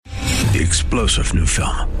the explosive new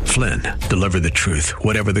film, Flynn, Deliver the Truth,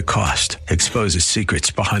 Whatever the Cost, exposes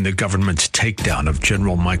secrets behind the government's takedown of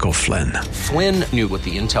General Michael Flynn. Flynn knew what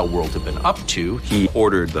the intel world had been up to. He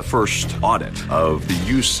ordered the first audit of the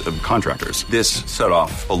use of contractors. This set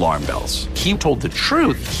off alarm bells. He told the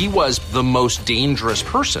truth. He was the most dangerous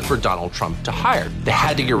person for Donald Trump to hire. They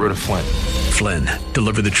had to get rid of Flynn. Flynn,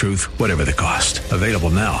 Deliver the Truth, Whatever the Cost. Available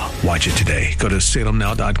now. Watch it today. Go to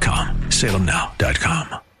salemnow.com.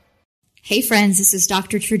 salemnow.com. Hey friends, this is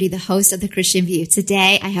Dr. Trudy, the host of The Christian View.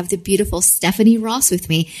 Today, I have the beautiful Stephanie Ross with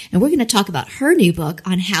me, and we're going to talk about her new book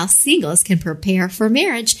on how singles can prepare for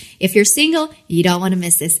marriage. If you're single, you don't want to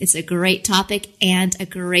miss this. It's a great topic and a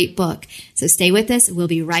great book. So stay with us. We'll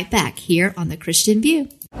be right back here on The Christian View.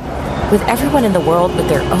 With everyone in the world with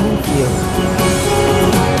their own view.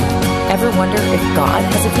 Ever wonder if God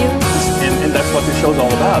has a view? And that's what the show's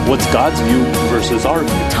all about. What's God's view versus our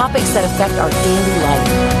view? Topics that affect our daily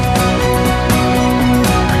life.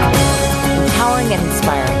 Empowering and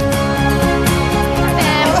inspiring.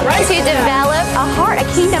 To develop a heart, a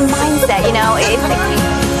kingdom mindset,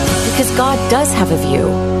 Because God does have a view.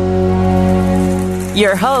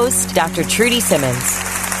 Your host, Dr. Trudy Simmons,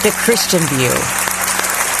 The Christian View.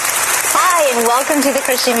 And welcome to The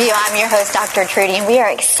Christian View. I'm your host, Dr. Trudy, and we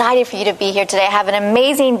are excited for you to be here today. I have an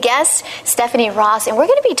amazing guest, Stephanie Ross, and we're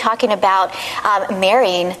going to be talking about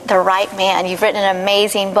marrying the right man. You've written an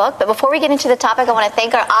amazing book, but before we get into the topic, I want to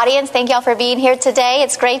thank our audience. Thank y'all for being here today.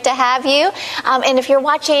 It's great to have you. And if you're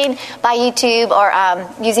watching by YouTube or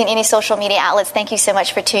using any social media outlets, thank you so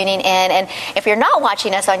much for tuning in. And if you're not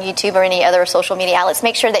watching us on YouTube or any other social media outlets,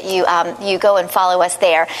 make sure that you go and follow us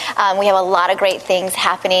there. We have a lot of great things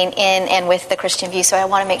happening in and with The Christian View, so I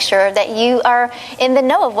want to make sure that you are in the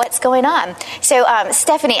know of what's going on. So,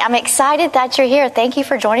 Stephanie, I'm excited that you're here. Thank you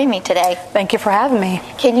for joining me today. Thank you for having me.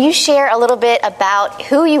 Can you share a little bit about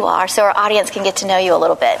who you are so our audience can get to know you a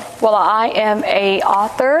little bit? Well, I am an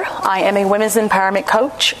author. I am a women's empowerment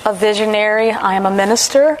coach, a visionary. I am a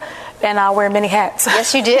minister. And I wear many hats.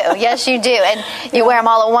 Yes, you do. Yes, you do. And you wear them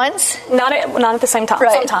all at once? Not at the same time.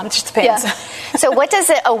 Right. Sometimes. It just depends. Yeah. So what does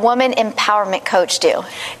a woman empowerment coach do?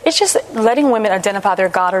 It's just letting women identify their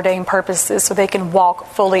God-ordained purposes so they can walk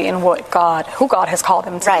fully in who God has called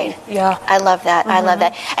them to be. Yeah. I love that. Mm-hmm. I love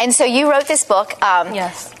that. And so you wrote this book.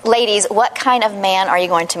 Yes. Ladies, what kind of man are you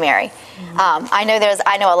going to marry?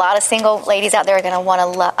 I know a lot of single ladies out there are going to want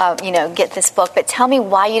to, get this book. But tell me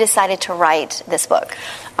why you decided to write this book.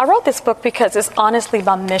 I wrote this book because it's honestly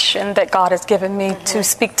my mission that God has given me to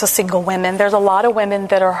speak to single women. There's a lot of women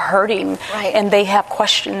that are hurting and they have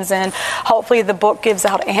questions, and hopefully the book gives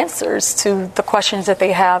out answers to the questions that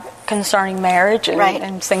they have concerning marriage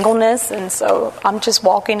and singleness. And so I'm just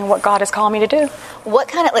walking in what God has called me to do. What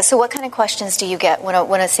kind of questions do you get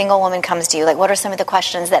when a single woman comes to you? Like, what are some of the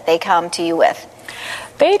questions that they come to you with?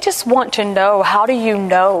 They just want to know, how do you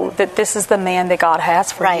know that this is the man that God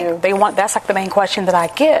has for you? That's like the main question that I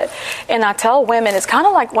get. And I tell women, it's kind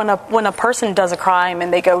of like when a person does a crime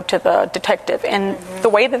and they go to the detective, and the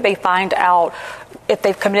way that they find out if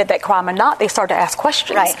they've committed that crime or not, they start to ask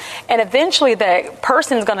questions. Right. And eventually that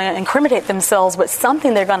person is going to incriminate themselves with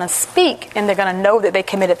something they're going to speak, and they're going to know that they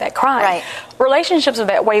committed that crime. Right. Relationships are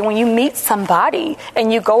that way. When you meet somebody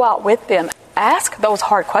and you go out with them, ask those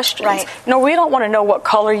hard questions. Right. We don't want to know what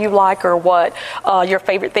color you like or what your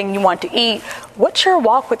favorite thing you want to eat. What's your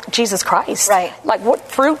walk with Jesus Christ? Right. Like, what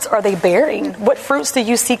fruits are they bearing? What fruits do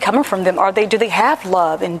you see coming from them? Do they have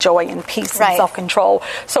love and joy and peace and self-control?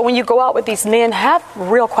 So when you go out with these men, have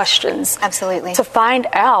real questions. Absolutely. To find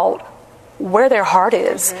out where their heart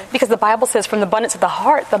is, because the Bible says from the abundance of the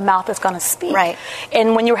heart, the mouth is going to speak. Right.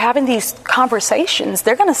 And when you're having these conversations,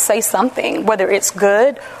 they're going to say something, whether it's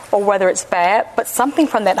good or whether it's bad, but something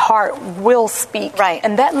from that heart will speak. Right.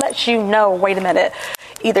 And that lets you know, wait a minute,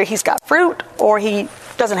 either he's got fruit or he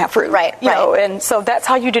doesn't have fruit. Right. You know, and so that's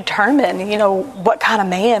how you determine, what kind of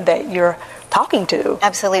man that you're talking to.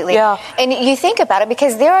 Absolutely. Yeah. And you think about it,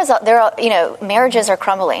 because there are marriages are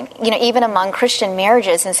crumbling, even among Christian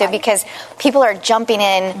marriages. And so because people are jumping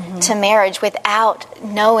in to marriage without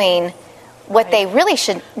knowing what they really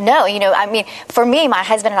should know. For me, my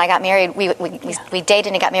husband and I got married. We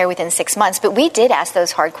dated and got married within 6 months, but we did ask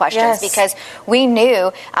those hard questions because we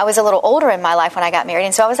knew I was a little older in my life when I got married,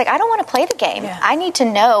 and so I was like, I don't want to play the game. Yeah. I need to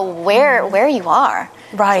know where you are.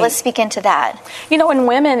 Right. So let's speak into that. And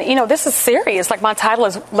women, this is serious. Like, my title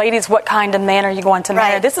is, Ladies, what kind of man are you going to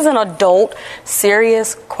marry? Right. This is an adult,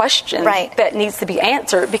 serious question that needs to be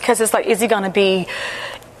answered, because it's like, is he going to be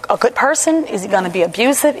a good person? Is he going to be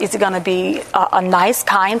abusive? Is he going to be a nice,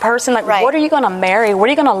 kind person? Like, what are you going to marry? What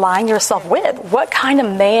are you going to align yourself with? What kind of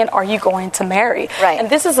man are you going to marry? Right. And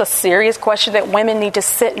this is a serious question that women need to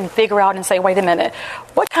sit and figure out and say, wait a minute,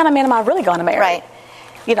 what kind of man am I really going to marry? Right.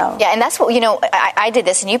 Yeah, and that's what, I did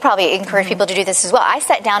this, and you probably encourage people to do this as well. I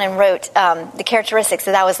sat down and wrote the characteristics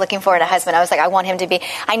that I was looking for in a husband. I was like, I want him to be,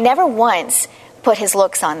 I never once put his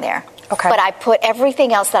looks on there. Okay. But I put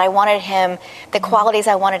everything else that I wanted him, the qualities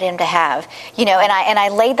I wanted him to have, and I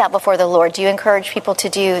laid that before the Lord. Do you encourage people to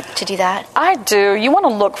do that? I do. You want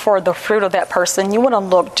to look for the fruit of that person. You want to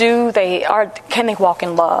look, can they walk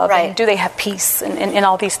in love? Right. And do they have peace and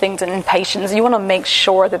all these things and patience? You want to make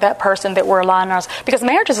sure that person that we're aligning ourselves, because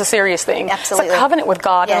marriage is a serious thing. Absolutely. It's a covenant with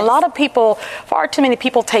God. Yes. And a lot of people, far too many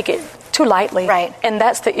people take it too lightly. Right. And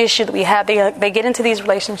that's the issue that we have. They get into these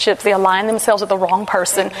relationships, they align themselves with the wrong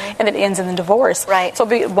person, and it ends in a divorce. Right. So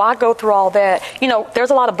why go through all that? There's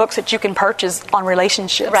a lot of books that you can purchase on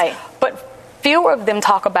relationships. Right. But fewer of them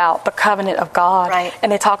talk about the covenant of God. Right.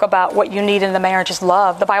 And they talk about what you need in the marriage is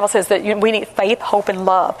love. The Bible says that we need faith, hope, and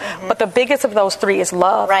love. But the biggest of those three is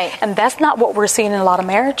love. Right. And that's not what we're seeing in a lot of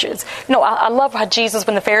marriages. I love how Jesus,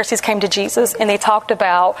 when the Pharisees came to Jesus and they talked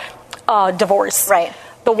about divorce. Right.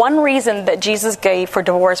 The one reason that Jesus gave for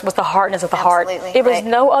divorce was the hardness of the heart. It was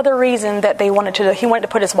no other reason that he wanted to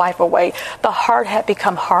put his wife away. The heart had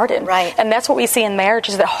become hardened. Right. And that's what we see in marriage,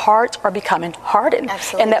 is that hearts are becoming hardened.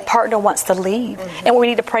 Absolutely. And that partner wants to leave. And what we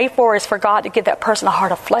need to pray for is for God to give that person a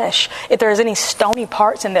heart of flesh. If there's any stony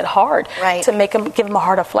parts in that heart, to give him a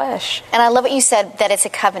heart of flesh. And I love what you said, that it's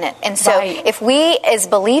a covenant. And so if we as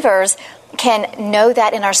believers can know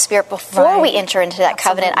that in our spirit before we enter into that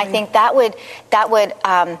covenant, I think that would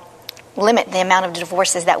limit the amount of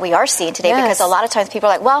divorces that we are seeing today. Because a lot of times people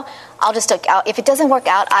are like, well, I'll just if it doesn't work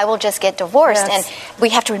out, I will just get divorced. And we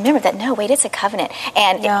have to remember that, no, wait, it's a covenant.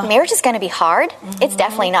 And marriage is going to be hard. It's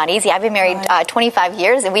definitely not easy. I've been married 25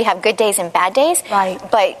 years, and we have good days and bad days.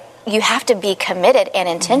 But you have to be committed and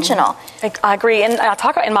intentional. I agree. And I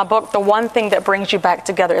talk about in my book, the one thing that brings you back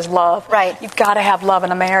together is love. Right. You've got to have love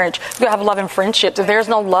in a marriage. You've got to have love in friendships. If there's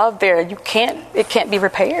no love there, it can't be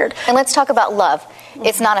repaired. And let's talk about love.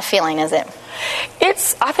 It's not a feeling, is it?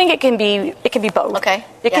 I think it can be both. Okay.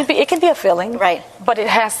 It can be a feeling. Right. But it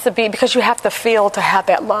has to be, because you have to feel to have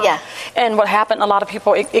that love. Yeah. And what happened, a lot of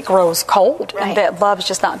people, it grows cold. Right. And that love is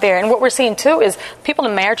just not there. And what we're seeing too is people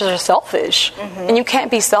in marriages are selfish. And you can't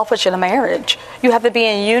be selfish in a marriage. You have to be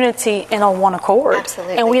in unity and on one accord.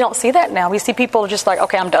 Absolutely. And we don't see that now. We see people just like,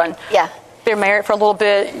 okay, I'm done. Yeah. They're married for a little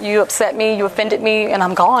bit, you upset me, you offended me, and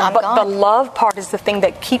I'm gone. But the love part is the thing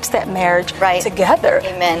that keeps that marriage together.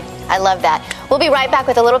 Amen. I love that. We'll be right back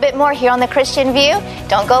with a little bit more here on The Christian View.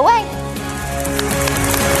 Don't go away.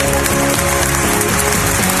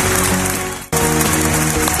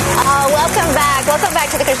 Welcome back. Welcome back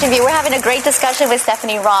to The Christian View. We're having a great discussion with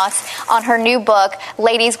Stephanie Ross on her new book,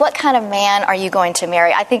 Ladies, What Kind of Man Are You Going to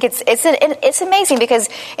Marry? I think it's amazing, because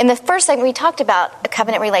in the first segment we talked about a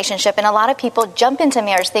covenant relationship, and a lot of people jump into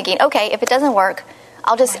marriage thinking, okay, if it doesn't work,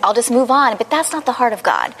 I'll just move on. But that's not the heart of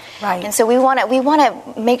God. Right. And so we want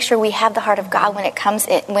to make sure we have the heart of God when it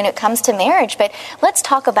comes to marriage. But let's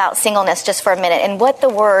talk about singleness just for a minute and what the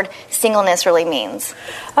word singleness really means.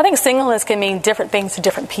 I think singleness can mean different things to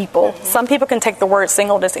different people. Some people can take the word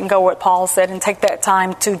singleness and go what Paul said and take that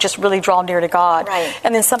time to just really draw near to God. Right.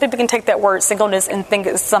 And then some people can take that word singleness and think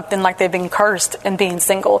it's something like they've been cursed in being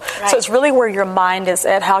single. Right. So it's really where your mind is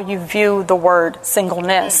at, how you view the word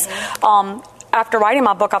singleness. After writing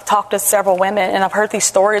my book, I've talked to several women, and I've heard these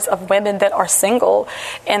stories of women that are single,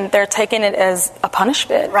 and they're taking it as a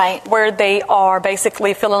punishment. Right. Where they are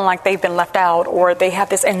basically feeling like they've been left out, or they have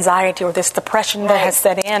this anxiety or this depression that has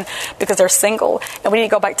set in because they're single. And we need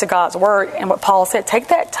to go back to God's word and what Paul said. Take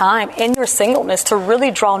that time in your singleness to really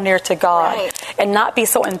draw near to God and not be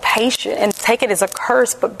so impatient and take it as a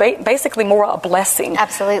curse, but basically more a blessing.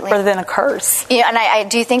 Absolutely. Rather than a curse. Yeah, and I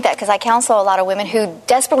do think that, because I counsel a lot of women who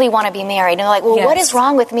desperately want to be married, and they're like, well, what is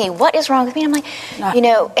wrong with me? What is wrong with me? I'm like,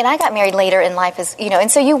 and I got married later in life,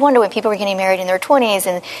 and so you wonder when people were getting married in their 20s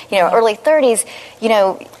and, early 30s,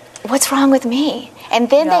 what's wrong with me?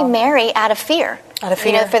 And then they marry out of fear. Out of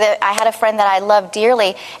fear. I had a friend that I loved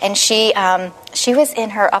dearly, and she she was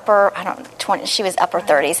in her upper 20, she was upper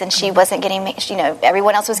 30s, and she wasn't getting,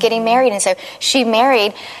 everyone else was getting married, and so she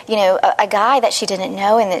married, a guy that she didn't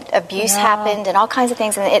know, and that abuse happened and all kinds of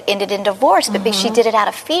things, and it ended in divorce, but she did it out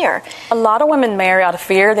of fear. A lot of women marry out of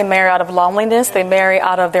fear. They marry out of loneliness. They marry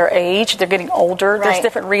out of their age. They're getting older. There's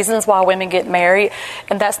different reasons why women get married,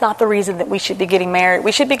 and that's not the reason that we should be getting married.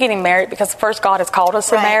 We should be getting married because first God has called us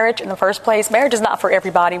to marriage in the first place. Marriage is not for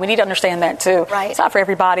everybody. We need to understand that too. It's not for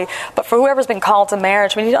everybody, but for whoever's been called to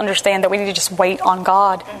marriage, we need to understand that we need to just wait on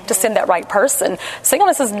God to send that right person.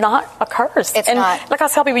 Singleness is not a curse. It's not. Like I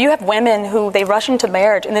tell people, you have women who they rush into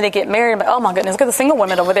marriage and then they get married. I'm like, oh my goodness, look at the single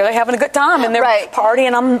women over there. They're having a good time and they're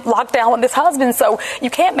partying. I'm locked down with this husband. So you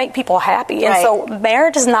can't make people happy. And so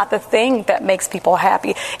marriage is not the thing that makes people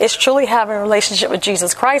happy. It's truly having a relationship with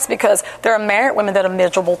Jesus Christ, because there are married women that are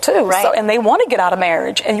miserable too. So, and they want to get out of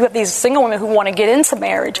marriage. And you have these single women who want to get into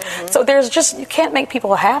marriage. So there's just, you can't make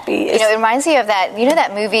people happy. It reminds me of that. You know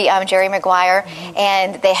that movie, Jerry Maguire,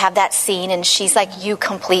 and they have that scene, and she's like, "You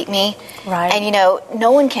complete me," and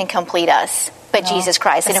no one can complete us but Jesus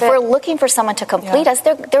Christ. And if we're looking for someone to complete us,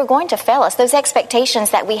 they're going to fail us. Those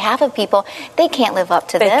expectations that we have of people, they can't live up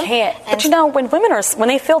to them. They can't. But when women when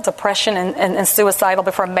they feel depression and suicidal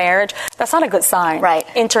before marriage, that's not a good sign.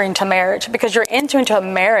 Entering into marriage, because you're entering into a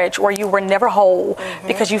marriage where you were never whole,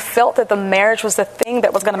 because you felt that the marriage was the thing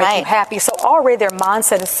that was going to make you happy. So already their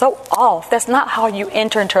mindset is so off. That's not how you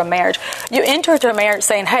enter into a marriage. You enter into a marriage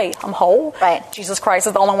saying, hey, I'm whole. Jesus Christ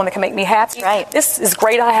is the only one that can make me happy. This is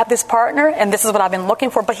great. I have this partner, and this is what I've been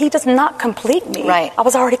looking for, but he does not complete me. I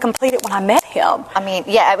was already completed when I met him.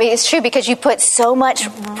 It's true, because you put so much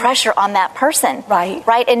pressure on that person.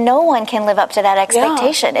 And no one can live up to that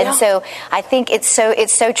expectation. And so I think it's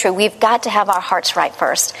so true. We've got to have our hearts right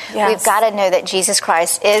first. We've got to know that Jesus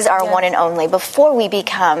Christ is our one and only before we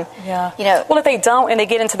become, Well, if they don't and they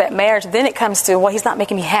get into that marriage, then it comes to, well, he's not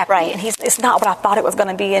making me happy. And it's not what I thought it was going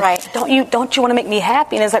to be. And don't you want to make me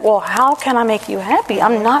happy? And it's like, well, how can I make you happy?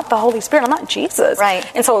 I'm not the Holy Spirit. I'm not Jesus.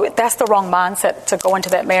 And so that's the wrong mindset to go into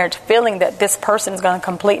that marriage, feeling that this person is going to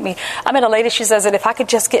complete me. I met a lady, she says that if I could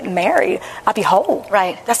just get married, I'd be whole.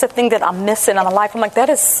 That's the thing that I'm missing in my life. I'm like, that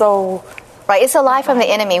is so... It's a lie from the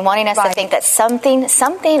enemy, wanting us to think that something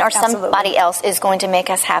or somebody else is going to make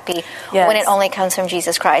us happy when it only comes from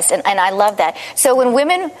Jesus Christ. And I love that. So when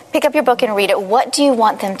women pick up your book and read it, what do you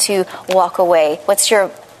want them to walk away? What's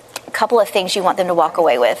your couple of things you want them to walk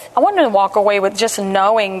away with? I want them to walk away with just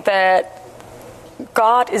knowing that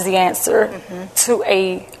God is the answer to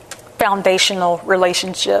a foundational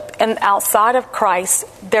relationship. And outside of Christ,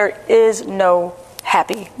 there is no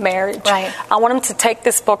happy marriage. I want them to take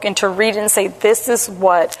this book and to read it and say, this is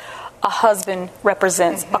what a husband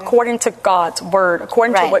represents according to God's word,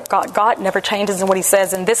 according to what God never changes in what he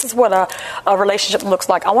says, and this is what a relationship looks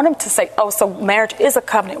like. I want them to say, oh, so marriage is a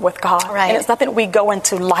covenant with God, and it's nothing we go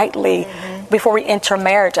into lightly before we enter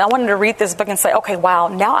marriage. I want them to read this book and say, okay, wow,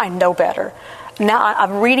 now I know better. Now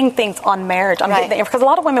I'm reading things on marriage. I'm getting there, because a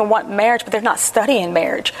lot of women want marriage, but they're not studying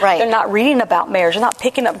marriage. They're not reading about marriage. They're not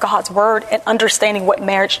picking up God's word and understanding what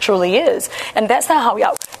marriage truly is. And that's not how we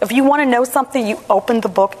are. If you want to know something, you open the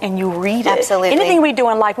book and you read it. Anything we do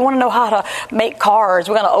in life, we want to know how to make cars.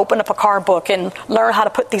 We're going to open up a car book and learn how to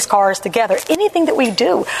put these cars together. Anything that we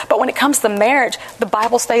do. But when it comes to marriage, the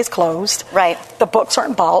Bible stays closed. The books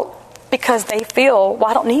aren't bought, because they feel, well,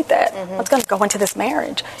 I don't need that. I was going to go into this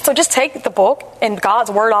marriage. So just take the book and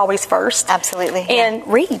God's word always first. And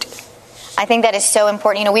read. I think that is so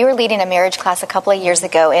important. We were leading a marriage class a couple of years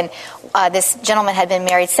ago, and this gentleman had been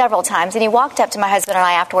married several times, and he walked up to my husband and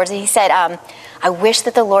I afterwards, and he said, I wish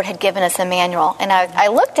that the Lord had given us a manual. And I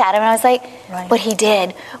looked at him and I was like, but he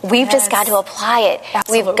did. We've just got to apply it.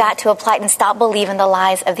 We've got to apply it and stop believing the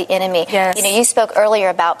lies of the enemy. You spoke earlier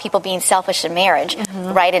about people being selfish in marriage,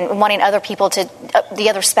 and wanting other people to, the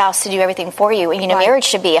other spouse to do everything for you. And, marriage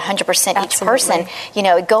should be 100% each person,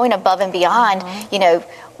 going above and beyond,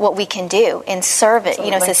 what we can do and serve it,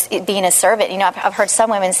 being a servant. I've heard some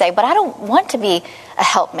women say, but I don't want to be a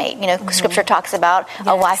helpmate. Scripture talks about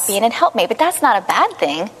a wife being a helpmate, but that's not a bad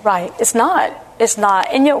thing. It's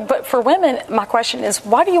not. And, but for women, my question is,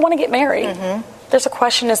 why do you want to get married? There's a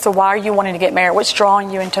question as to why are you wanting to get married? What's drawing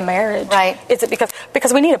you into marriage? Is it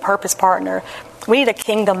because we need a purpose partner? We need a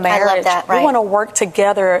kingdom marriage. I love that, We want to work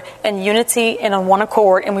together in unity and on one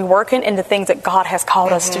accord, and we working in the things that God has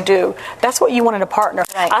called us to do. That's what you want in a partner.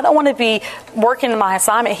 I don't want to be working in my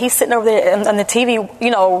assignment. He's sitting over there on the TV,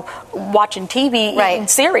 watching TV, eating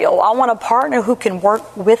cereal. I want a partner who can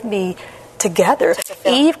work with me together.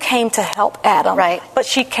 Eve came to help Adam, but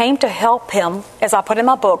she came to help him, as I put in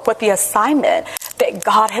my book, with the assignment that that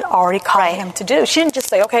God had already called him to do. She didn't just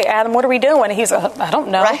say, okay, Adam, what are we doing? And he's like, I don't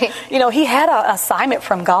know. Right. You know, he had an assignment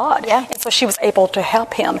from God. Yeah. And so she was able to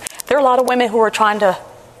help him. There are a lot of women who are trying to,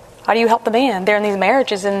 how do you help the man? They're in these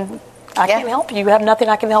marriages and I can't help you. You have nothing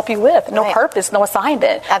I can help you with. No purpose, no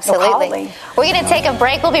assignment, Absolutely. no calling. We're going to take a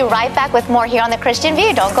break. We'll be right back with more here on The Christian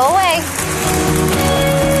View. Don't go away.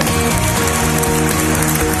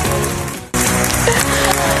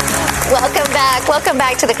 Welcome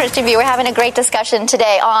back to The Christian View. We're having a great discussion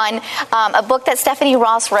today on a book that Stephanie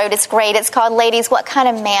Ross wrote. It's great. It's called Ladies, What Kind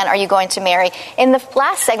of Man Are You Going to Marry? In the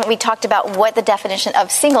last segment, we talked about what the definition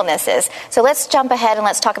of singleness is. So let's jump ahead and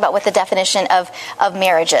let's talk about what the definition of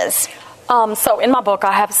marriage is. So in my book,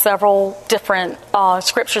 I have several different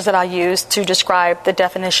scriptures that I use to describe the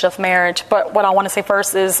definition of marriage. But what I want to say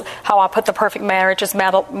first is how I put the perfect marriage is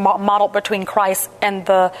modeled between Christ and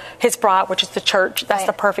his bride, which is the church. That's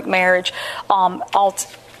the perfect marriage. And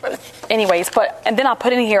then I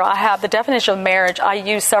put in here, I have the definition of marriage. I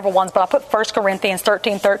use several ones, but I put 1 Corinthians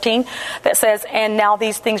 13:13 that says, and now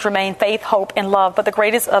these things remain, faith, hope, and love. But the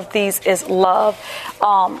greatest of these is love.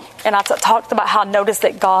 And I talked about how I noticed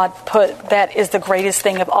that God put that is the greatest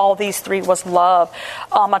thing of all these three was love.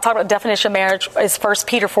 I talked about the definition of marriage is 1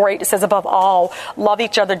 Peter 4:8. It says, above all, love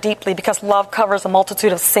each other deeply because love covers a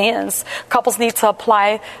multitude of sins. Couples need to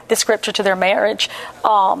apply this scripture to their marriage.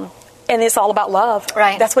 And it's all about love.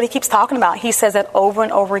 Right. That's what he keeps talking about. He says that over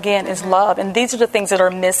and over again is love. And these are the things that are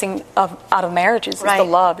missing out of marriages. Is the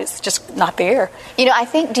love. It's just not there. You know,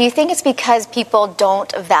 do you think it's because people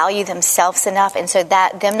don't value themselves enough, and so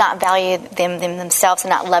that them not valuing themselves and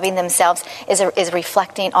not loving themselves is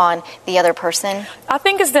reflecting on the other person? I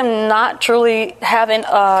think it's them not truly having,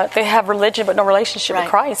 they have religion but no relationship with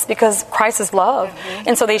Christ, because Christ is love. Mm-hmm.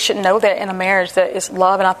 And so they should know that in a marriage that is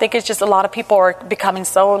love. And I think it's just a lot of people are becoming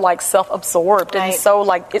so self-absorbed and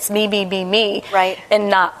so it's me, and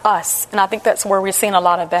not us. And I think that's where we're seeing a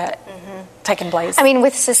lot of that taking place. I mean,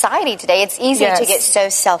 with society today, it's easy to get so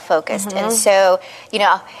self-focused. And so, you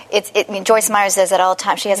know, Joyce Meyer says that all the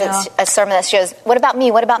time. She has a sermon that shows, what about me?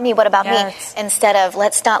 What about me? What about me? Instead of,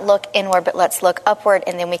 let's not look inward, but let's look upward,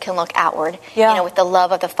 and then we can look outward, you know, with the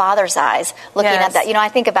love of the Father's eyes, looking at that. You know, I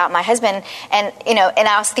think about my husband, and, you know, and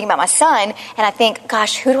I also think about my son, and I think,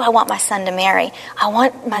 gosh, who do I want my son to marry? I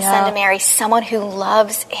want my son to marry someone who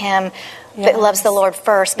loves him, but loves the Lord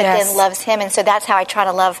first, but then loves him. And so that's how I try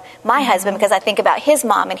to love my husband, because I think about his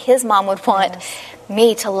mom, and his mom would want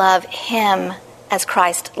me to love him as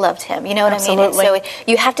Christ loved him. You know what I mean? And so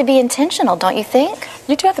you have to be intentional, don't you think?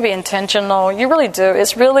 You do have to be intentional. You really do.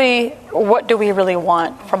 It's really, what do we really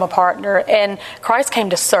want from a partner? And Christ came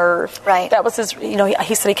to serve. Right. That was his, you know,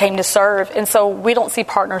 he said he came to serve. And so we don't see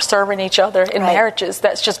partners serving each other in marriages.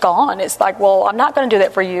 That's just gone. It's like, well, I'm not going to do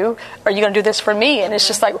that for you. Are you going to do this for me? And it's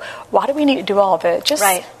just like, why do we need to do all of it? Just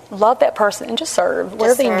love that person and just serve.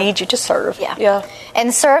 Wherever they need you, just serve. Yeah.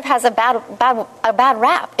 And serve has a bad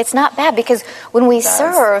rap. It's not bad, because when we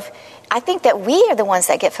serve, I think that we are the ones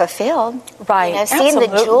that get fulfilled. Right. You know, seeing the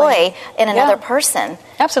joy in another person.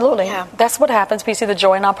 Absolutely. Yeah. That's what happens. We see the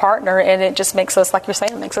joy in our partner, and it just makes us, like you're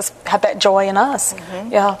saying, it makes us have that joy in us.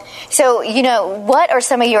 Mm-hmm. Yeah. So, you know, what are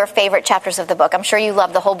some of your favorite chapters of the book? I'm sure you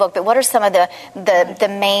love the whole book, but what are some of the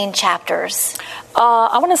main chapters?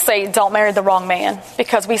 I want to say don't marry the wrong man,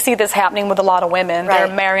 because we see this happening with a lot of women.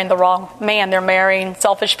 They're marrying the wrong man. They're marrying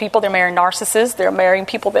selfish people. They're marrying narcissists. They're marrying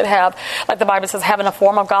people that have, like the Bible says, having a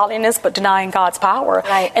form of godliness but denying God's power.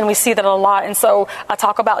 Right. And we see that a lot. And so I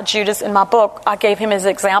talk about Judas in my book. I gave him his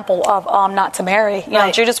example of not to marry. You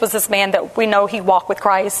know, Judas was this man that we know he walked with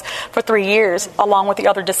Christ for 3 years along with the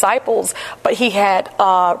other disciples, but he had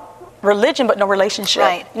religion but no relationship.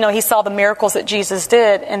 Right. You know, he saw the miracles that Jesus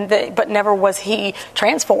did, but never was he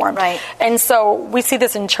transformed. Right. And so we see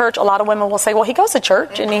this in church. A lot of women will say, well, he goes to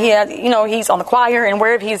church and he had, you know, he's on the choir and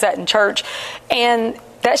wherever he's at in church, and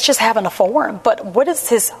that's just having a form. But what is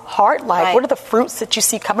his heart like? Right. What are the fruits that you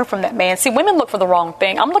see coming from that man? See, women look for the wrong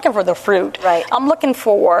thing. I'm looking for the fruit. Right. I'm looking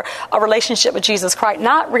for a relationship with Jesus Christ,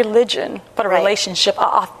 not religion, but a relationship, an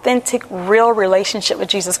authentic, real relationship with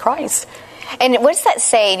Jesus Christ. And what's that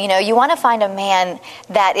saying? You know, you want to find a man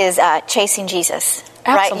that is chasing Jesus.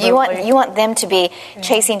 Absolutely. Right? You want them to be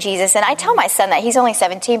chasing Jesus. And I tell my son that. He's only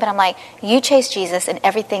 17, but I'm like, you chase Jesus and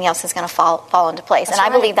everything else is going to fall into place. That's and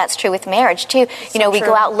I believe that's true with marriage too. You know, we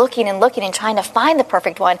go out looking and trying to find the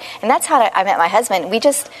perfect one. And that's how I met my husband. We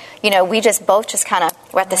just both just kind of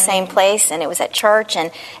were at the same place, and it was at church,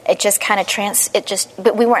 and it just kind of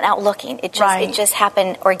but we weren't out looking. It just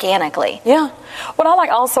happened organically. Yeah. What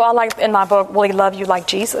I like in my book, Will He Love You Like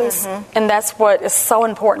Jesus? Mm-hmm. And that's what is so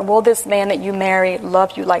important. Will this man that you marry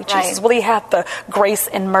love you like Jesus? Will he have the grace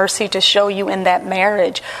and mercy to show you in that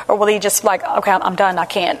marriage? Or will he just like, okay, I'm done. I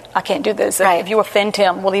can't do this. If you offend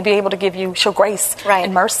him, will he be able to show grace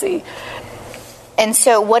and mercy? And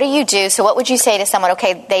so what do you do? So what would you say to someone,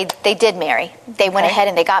 okay, they did marry. They went ahead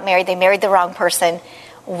and they got married. They married the wrong person.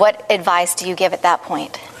 What advice do you give at that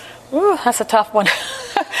point? Ooh, that's a tough one.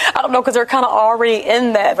 I don't know, because they're kind of already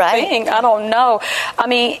in that thing. I don't know. I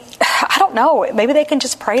mean, I don't know. Maybe they can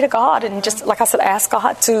just pray to God and just, like I said, ask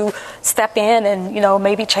God to step in and,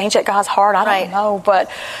 maybe change that guy's heart. I don't know. But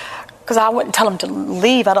because I wouldn't tell him to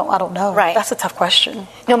leave. I don't know. That's a tough question.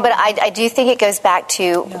 No, but I do think it goes back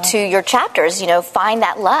to your chapters. Find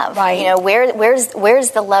that love. Where's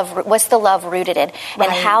the love? What's the love rooted in?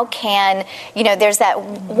 And how can There's that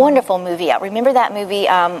wonderful movie out. Remember that movie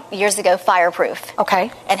years ago, Fireproof?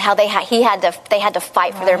 Okay. And how they had to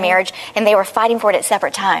fight for their marriage, and they were fighting for it at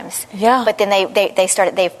separate times. Yeah. But then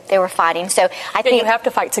they were fighting. So I think you have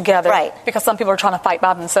to fight together. Because some people are trying to fight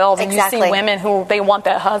by themselves, and you see women who they want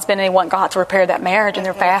that husband and they want God to repair that marriage, and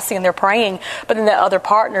they're fasting and they're praying, but then the other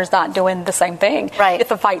partner's not doing the same thing. You have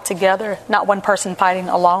to fight together, not one person fighting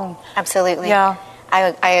alone. Absolutely. Yeah.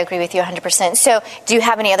 I agree with you 100%. So do you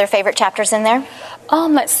have any other favorite chapters in there?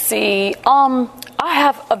 Let's see. I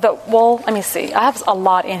have let me see. I have a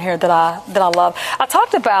lot in here that I love. I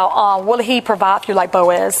talked about will he provide for you like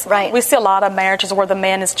Boaz? Right. We see a lot of marriages where the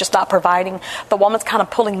man is just not providing. The woman's kind of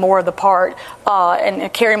pulling more of the part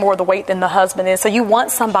and carrying more of the weight than the husband is. So you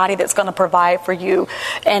want somebody that's going to provide for you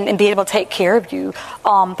and be able to take care of you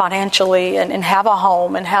financially and have a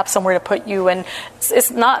home and have somewhere to put you. And it's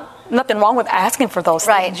nothing wrong with asking for those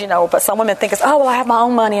things, but some women think I have my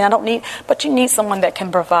own money and I don't need, but you need someone that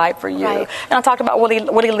can provide for you. And I talked about would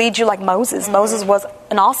he lead you like Moses? Moses was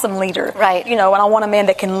an awesome leader. And I want a man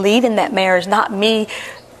that can lead in that marriage, not me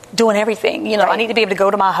doing everything. I need to be able to go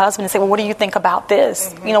to my husband and say, well, what do you think about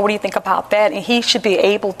this? What do you think about that? And he should be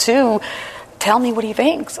able to tell me what he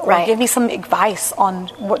thinks or give me some advice on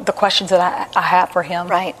what the questions that I have for him.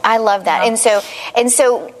 I love that. And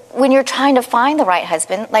so when you're trying to find the right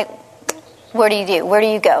husband, like, what do you do? Where do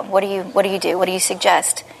you go? What do you do? What do you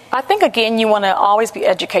suggest? I think, again, you want to always be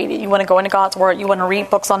educated. You want to go into God's Word. You want to read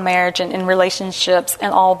books on marriage and relationships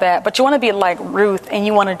and all that. But you want to be like Ruth, and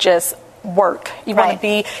you want to just work. You want to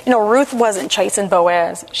be, Ruth wasn't chasing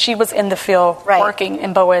Boaz. She was in the field working,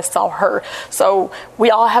 and Boaz saw her. So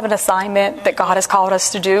we all have an assignment that God has called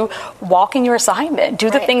us to do. Walk in your assignment.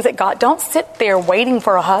 Do the things that God, don't sit there waiting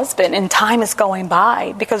for a husband and time is going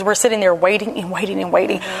by because we're sitting there waiting and waiting and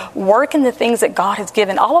waiting. Work in the things that God has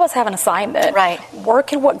given. All of us have an assignment.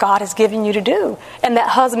 Work in what God has given you to do. And that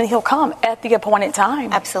husband, he'll come at the appointed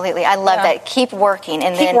time. Absolutely. I love that. Keep working.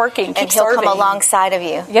 And keep working. And keep he'll serving. come alongside of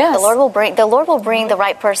you. Yes. The Lord will bring the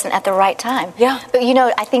right person at the right time. Yeah. But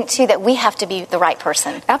I think too that we have to be the right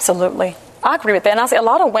person. Absolutely. I agree with that. And I say a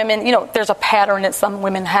lot of women, there's a pattern that some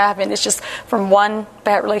women have, and it's just from one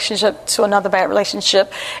bad relationship to another bad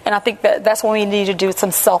relationship. And I think that's when we need to do some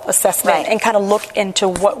self-assessment and kind of look into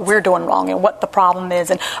what we're doing wrong and what the problem is.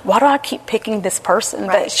 And why do I keep picking this person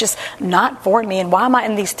that's just not for me? And why am I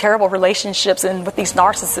in these terrible relationships and with these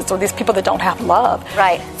narcissists or these people that don't have love?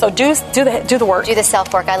 So do the work. Do the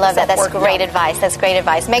self-work. I love that. That's great advice. That's great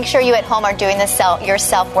advice. Make sure you at home are doing your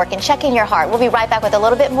self-work and checking your heart. We'll be right back with a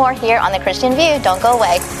little bit more here on the Christian View. Don't go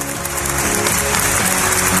away.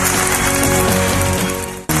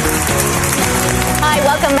 Hi,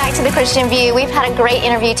 welcome back to the Christian View. We've had a great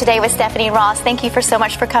interview today with Stephanie Ross. Thank you so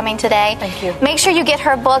much for coming today. Thank you. Make sure you get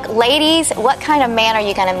her book, Ladies, What Kind of Man Are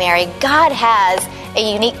You Going to Marry? God has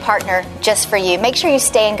a unique partner just for you. Make sure you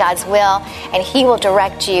stay in God's will, and He will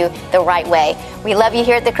direct you the right way. We love you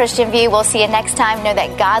here at the Christian View. We'll see you next time. Know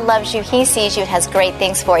that God loves you, He sees you, and has great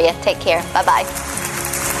things for you. Take care. Bye-bye.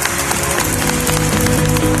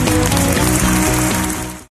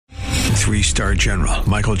 Three-star General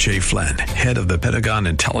Michael J. Flynn, head of the Pentagon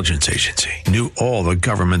Intelligence Agency, knew all the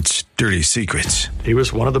government's dirty secrets. He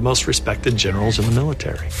was one of the most respected generals in the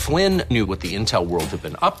military. Flynn knew what the intel world had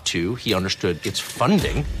been up to. He understood its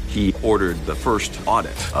funding. He ordered the first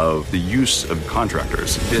audit of the use of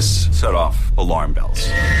contractors. This set off alarm bells.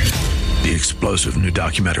 The explosive new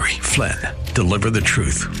documentary, Flynn, Deliver the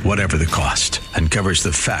Truth, Whatever the Cost, uncovers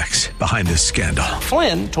the facts behind this scandal.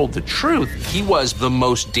 Flynn told the truth. He was the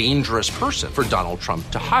most dangerous person for Donald Trump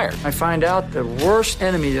to hire. I find out the worst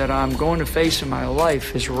enemy that I'm going to face in my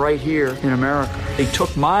life is right here in America. They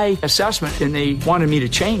took my assessment and they wanted me to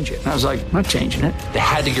change it. And I was like, I'm not changing it. They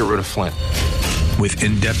had to get rid of Flynn. with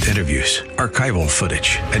in-depth interviews, archival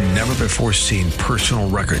footage, and never-before-seen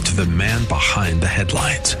personal records of the man behind the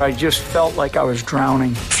headlines. I just felt like I was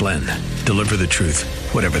drowning. Flynn, deliver the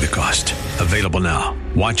truth, whatever the cost. Available now.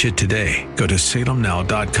 Watch it today. Go to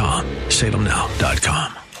salemnow.com.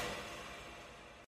 salemnow.com.